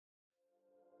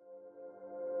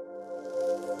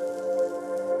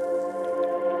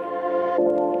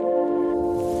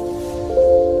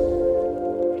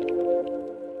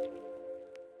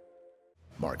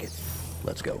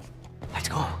Let's go. Let's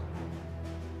go.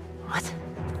 What?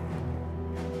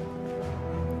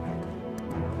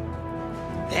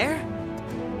 There?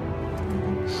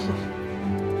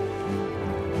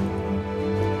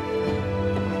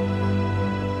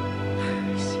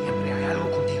 Siempre hay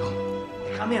algo contigo.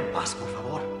 Déjame en paz, por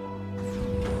favor.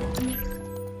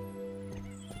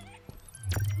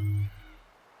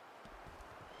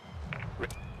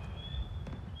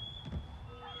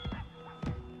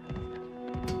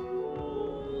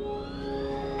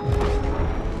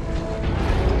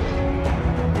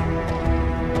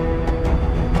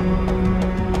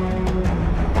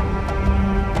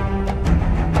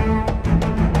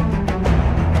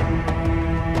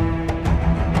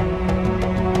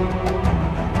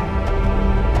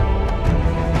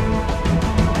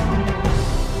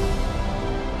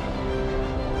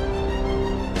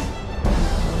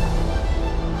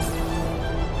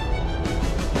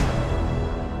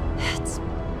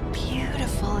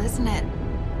 Isn't it?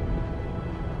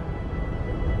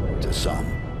 To some.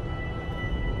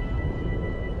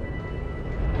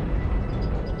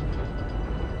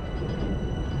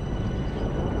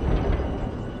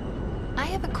 I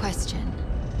have a question.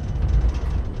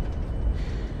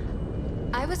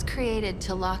 I was created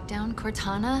to lock down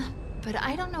Cortana, but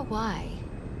I don't know why.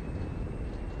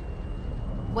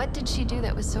 What did she do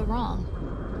that was so wrong?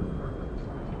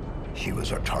 She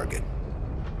was our target.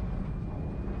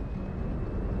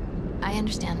 I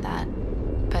understand that,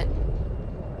 but...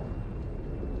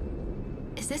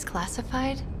 is this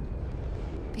classified?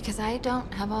 Because I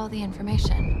don't have all the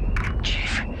information.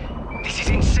 Chief, this is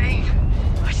insane.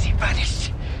 I see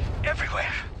banists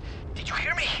everywhere. Did you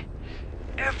hear me?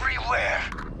 Everywhere.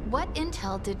 What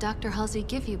intel did Dr. Halsey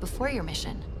give you before your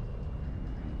mission?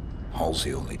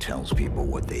 Halsey only tells people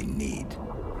what they need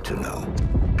to know.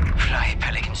 Fly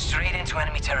Pelican straight into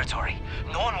enemy territory.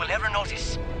 No one will ever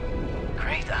notice.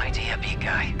 Great idea, big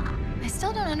guy. I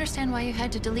still don't understand why you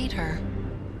had to delete her.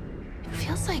 It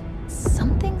feels like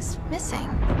something's missing.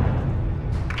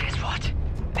 Guess what?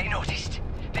 They noticed.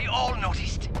 They all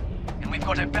noticed. And we've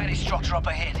got a battery structure up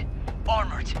ahead.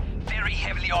 Armored. Very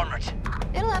heavily armored.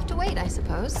 It'll have to wait, I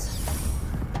suppose.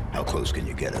 How close can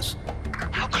you get us?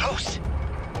 How close?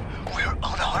 We're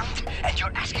unarmed, and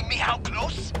you're asking me how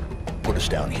close? Put us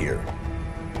down here.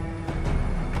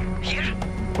 Here?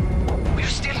 We're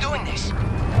still doing this.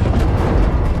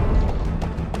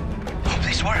 Hope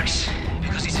this works,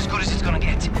 because it's as good as it's gonna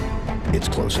get. It's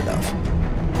close enough.